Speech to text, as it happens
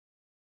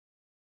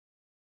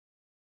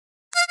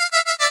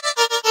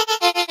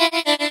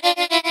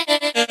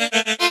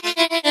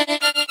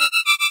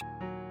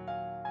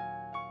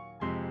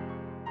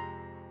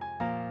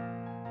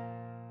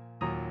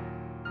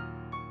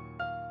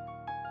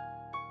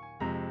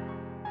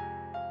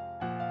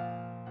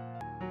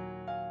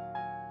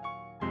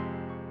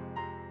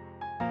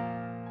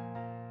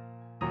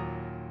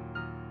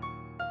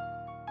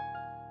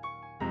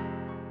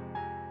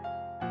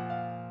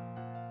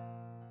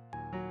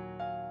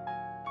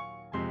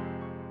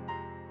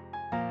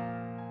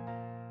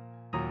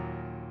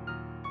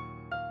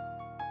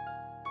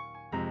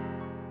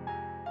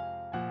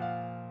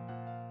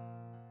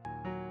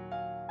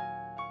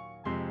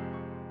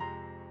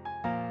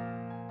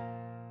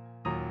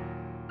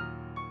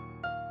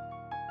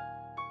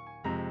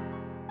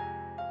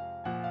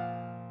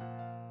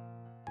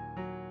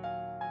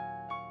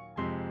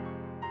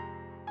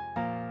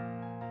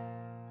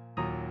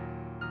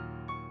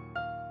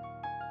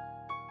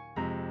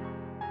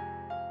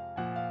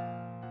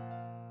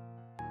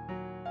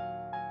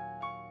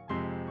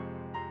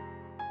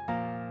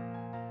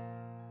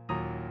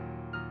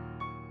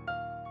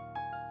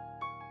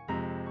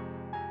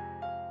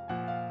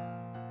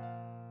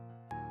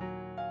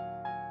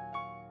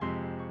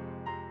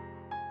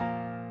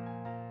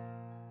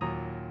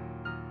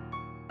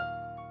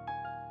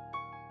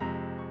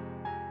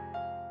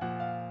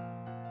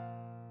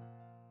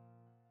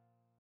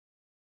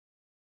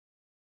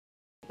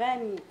buy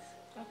meat.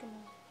 Okay,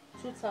 mom.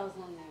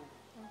 2,000 naira.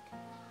 Okay.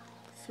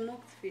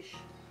 Smoked fish.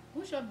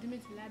 Which of the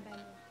meat will I buy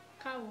now?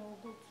 Cow or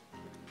goat?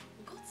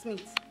 Goat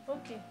meat.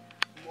 Okay.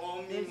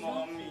 Mommy.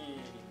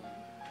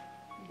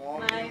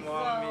 My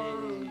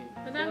Mommy.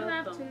 Good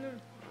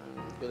afternoon.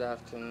 Good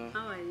afternoon.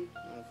 How are you?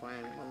 I'm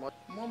fine.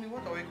 Mommy,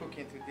 what are we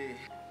cooking today?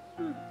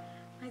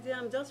 My dear,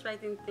 I'm just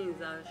writing things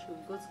that I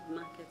should go to the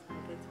market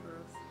and get for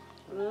us.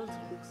 I want to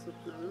cook soup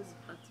now, not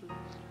spaghetti.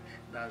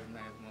 That's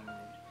nice, Mommy.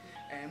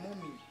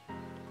 Mommy,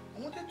 I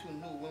wanted to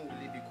know when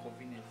will it be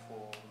convenient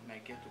for my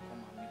girl to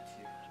come and meet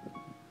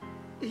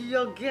you?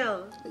 Your girl?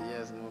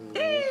 Yes, Mommy.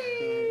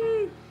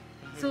 Hey!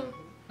 So,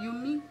 you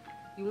mean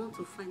you want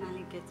to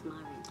finally get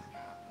married?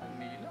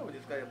 Mommy, you know we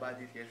discussed about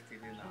this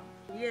yesterday now.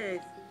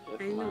 Yes,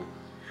 I know.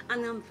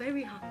 And I'm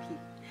very happy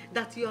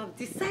that you have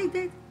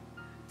decided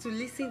to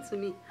listen to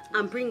me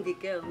and bring the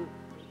girl home.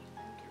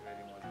 Thank you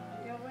very much,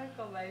 Mommy. You're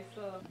welcome, my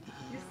son.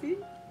 You see,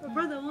 my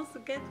brother wants to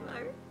get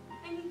married.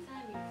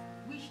 Anytime you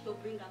wish to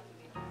bring her to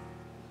the house,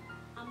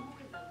 I'm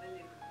always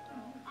available.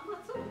 I'm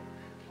at home.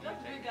 Just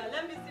bring her.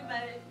 Let me see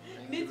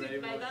meet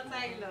with my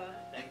daughter-in-law.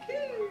 Thank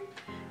you.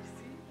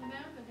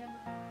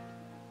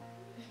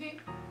 See?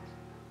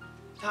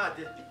 Tad.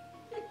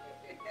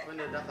 When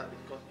the data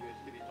because you will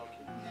still be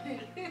talking.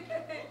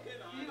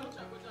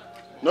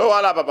 No,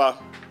 wala, Papa.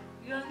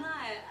 You're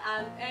not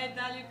an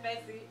elderly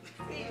person.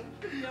 See,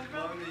 your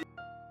problem.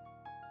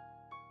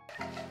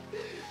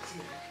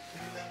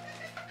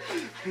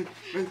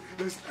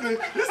 Let's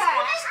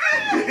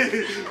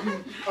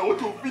I want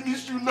to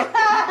finish you now.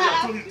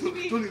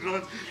 Turn it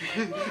around.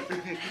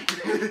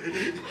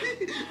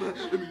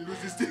 Let me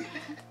lose this thing.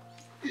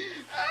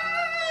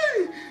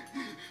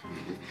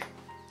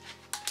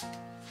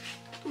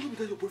 Don't look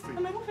at your boyfriend.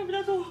 My boyfriend,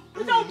 what do?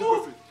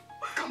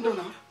 Calm down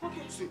now.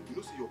 Okay. See, you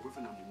know, see your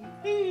boyfriend and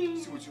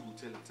Mumu. See what you will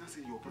tell her. Tell her,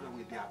 say your brother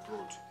when they are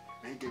abroad.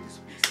 Now you get this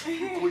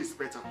place. Go is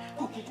better.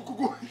 Go.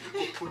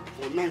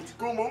 For night.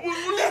 Go, Mom.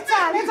 Later.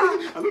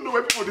 I don't know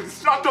why people they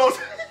distract us.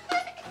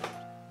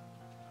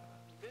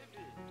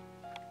 Baby,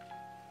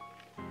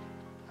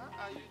 how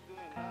are you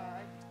doing?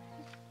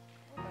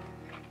 What are you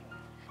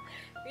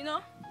doing? You know,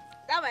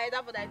 that my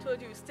elder brother I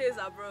told you stays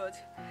abroad.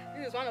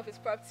 This is one of his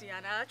property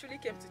and I actually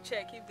came to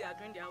check if they are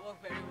doing their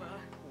work very well.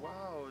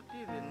 Wow,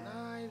 this is a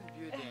nice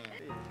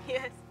building.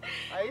 Yes.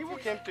 I even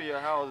came to your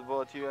house,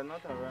 but you were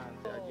not around.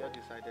 I just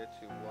decided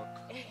to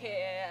walk.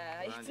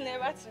 Yeah, it's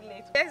never too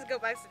late. Let's go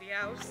back to the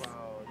house.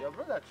 Wow, your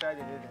brother tried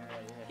it, didn't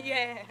he?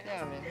 Yeah.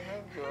 Yeah, I mean,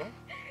 thank you.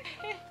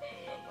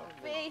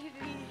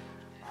 Baby.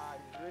 Ah,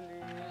 it's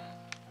really...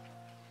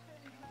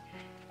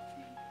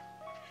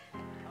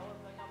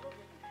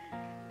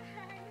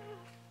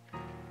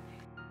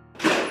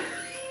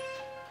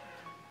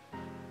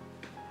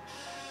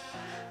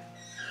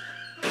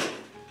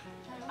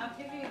 I'm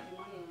giving you the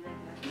money in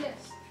regular.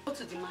 Yes. Go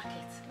to the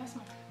market. Yes,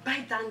 ma'am.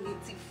 Buy that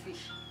native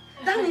fish.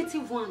 That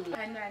native one.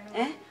 I know.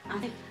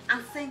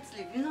 And scent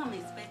leaf. You know I'm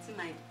expecting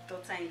my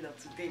daughter-in-law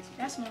today.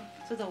 Yes, ma'am.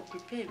 So they'll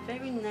prepare a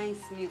very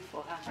nice meal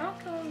for her.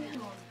 Okay.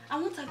 I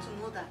want her to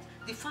know that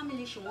the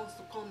family she wants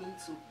to come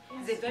into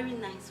is a very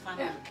nice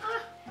family.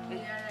 Yeah.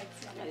 Yeah, right.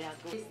 Yeah,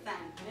 go. This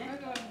time.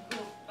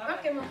 Go.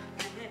 Okay, ma'am.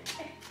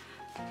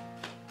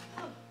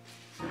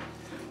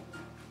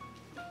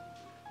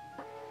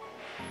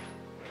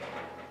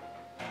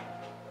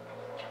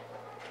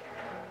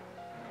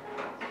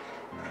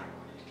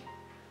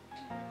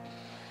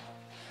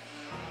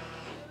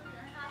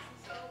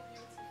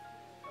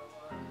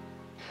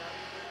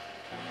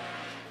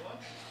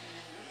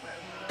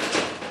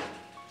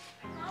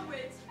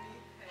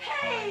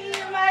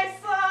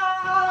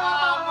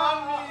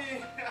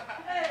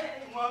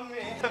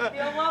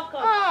 You're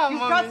welcome. Ah, you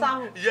Mommy. brought her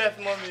home. Yes,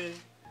 Mommy.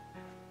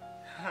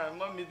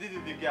 Mommy, this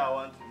is the girl I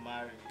want to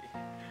marry.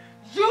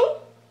 You?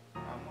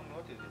 Mommy,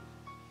 what is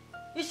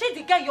it? Is she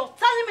the girl you're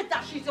telling me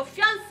that she's your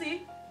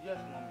fiancée? Yes,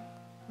 Mommy.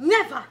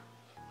 Never.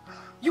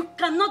 You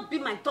cannot be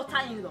my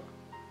daughter-in-law.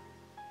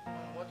 Mommy,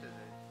 what is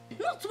it?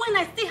 Not when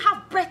I still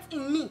have breath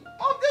in me.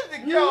 Oh, this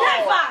is the girl.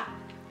 Never.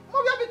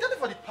 Mommy, I've been telling you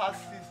for the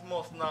past 6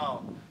 months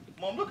now.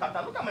 Mom, look at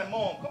her. Look at my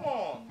mom. Come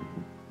on.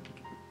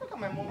 Look at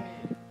my mommy.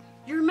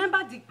 You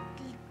remember the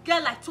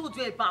girl I told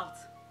you about?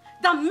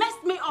 That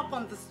messed me up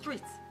on the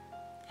street?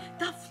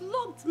 That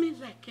flogged me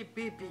like a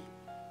baby?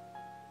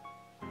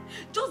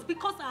 Just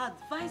because I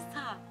advised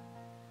her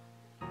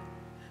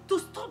to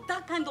stop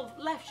that kind of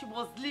life she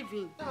was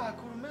living. Yeah, I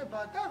could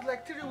remember. That was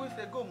like 3 weeks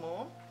ago,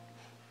 Mom.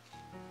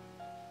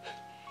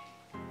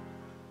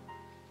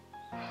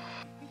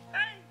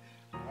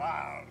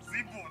 Wow,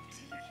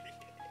 Ziboti.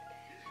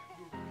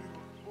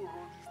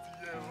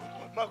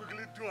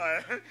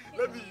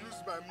 Let me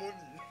use my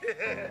money.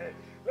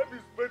 Let me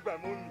spend my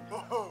money.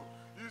 Oh,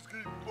 you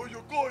scream. Oh,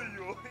 you go,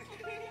 you.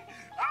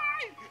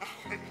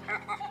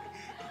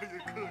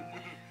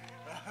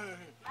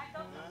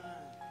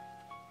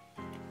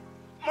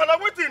 Man, I'm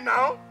waiting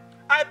now.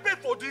 I paid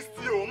for this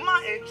deal.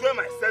 Man, enjoy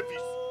my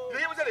service. You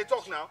hear me say they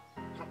talk now?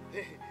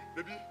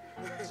 Baby,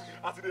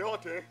 as they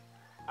hot,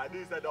 I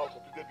did inside that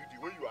completed duty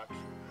when you are true.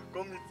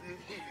 come meet me.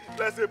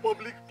 Let's say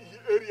public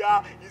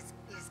area is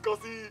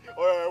causing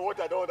what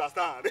I don't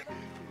understand.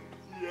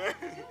 Yeah.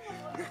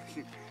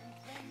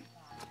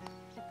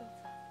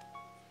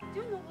 Do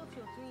you know what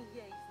you're doing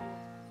here is not?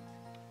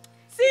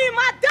 See,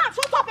 madam,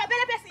 shut up, I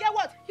better hear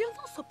what? You're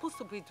not supposed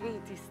to be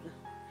doing this now.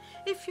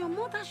 If your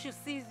mother should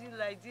see you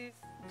like this,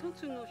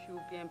 don't you know she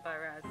will be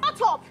embarrassed?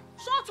 Shut up!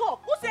 Shut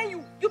up! Who say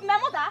you? You be my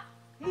mother?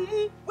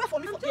 Mumu, wait for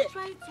me I'm for there. just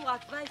trying to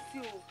advise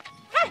you.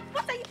 Hey,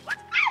 what are you? What?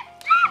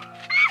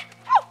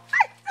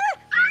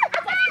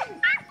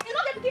 You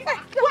know the key.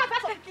 You want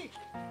that of the key?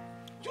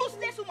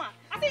 Useless woman.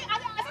 I think you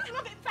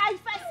know if I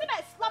see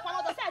my slap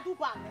another, say I do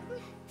bad.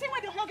 See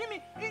when they hugging me,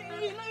 you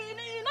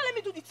not let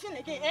me do the thing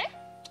again, eh?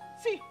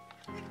 See,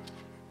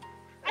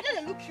 I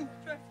just look you.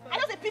 I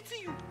just pity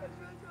you.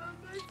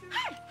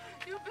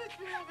 You beat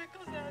me up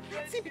because I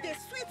advised See, they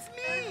sweet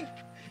me.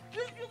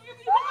 You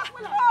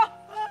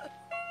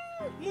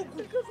Mugu.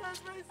 because I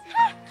advised you.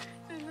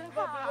 To never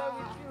be one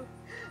with you.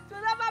 To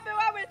never be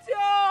one with you.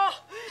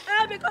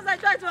 And because I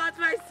tried to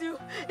advise you.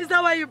 Is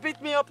that why you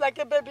beat me up like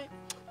a baby?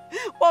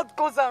 What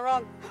goes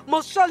around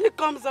must surely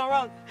comes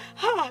around.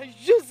 Ah,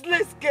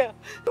 useless girl.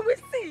 You will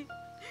see.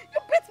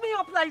 You beat me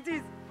up like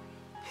this.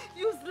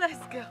 Useless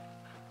girl.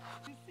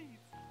 You see it.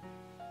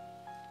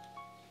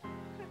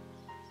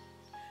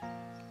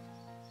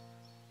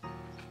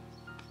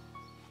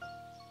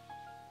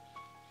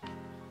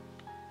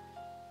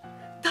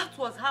 That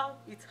was how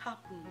it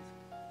happened.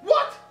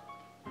 What?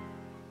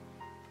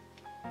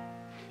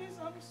 Please,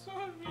 I'm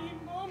sorry,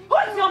 Mom. Who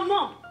is your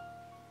mom?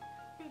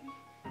 Baby,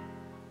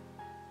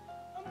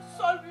 I'm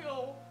sorry,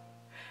 oh.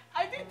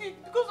 I did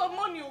it because of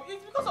money, oh.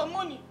 It's because of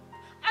money.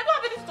 I don't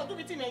have anything to do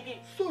with him again.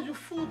 So you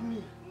fooled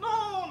me.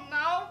 No,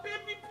 now,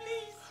 baby,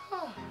 please.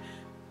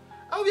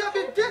 And we have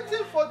been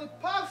dating for the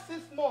past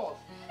 6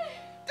 months.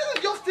 This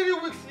is just 3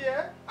 weeks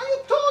here. And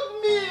you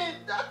told me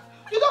that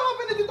you don't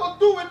have anything to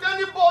do with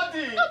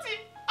anybody. Nothing.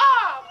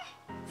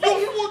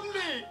 You fooled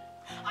me.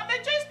 I'm a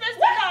choice person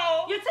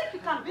now. You think you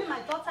can be my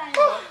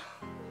daughter-in-law?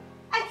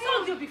 I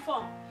told you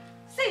before.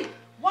 See,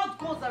 what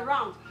goes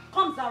around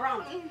comes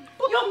around. You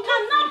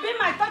cannot be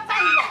my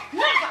daughter-in-law.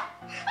 Never.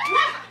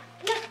 Never.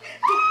 Never.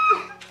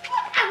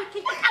 I will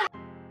kick you out.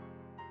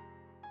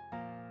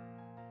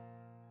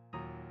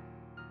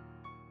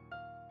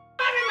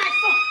 Marry my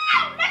son.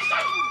 I'll make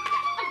sure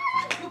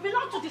you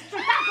belong to the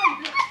street. That's what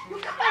you belong. You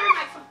can marry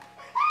my son.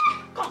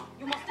 Come,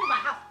 you must leave my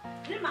house.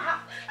 Leave my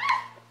house.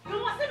 You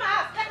must leave my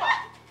house. Get up.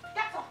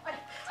 Get up. Get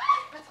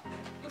up.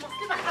 You must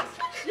leave my house.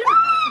 Leave my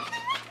house.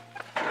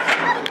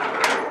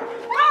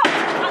 No!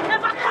 I'll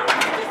never come to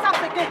this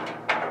house again.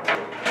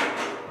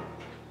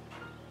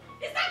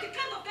 Is that the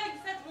kind of guy you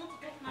said you want to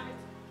get married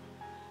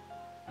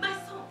to? My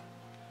son,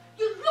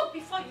 you look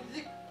before you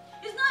leap.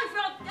 It's not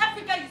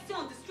every guy you see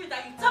on the street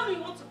that you tell me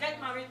you want to get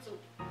married to.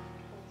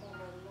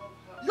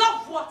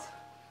 Love what?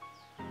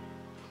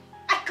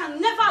 I can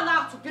never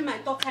allow her to be my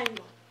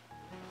daughter-in-law.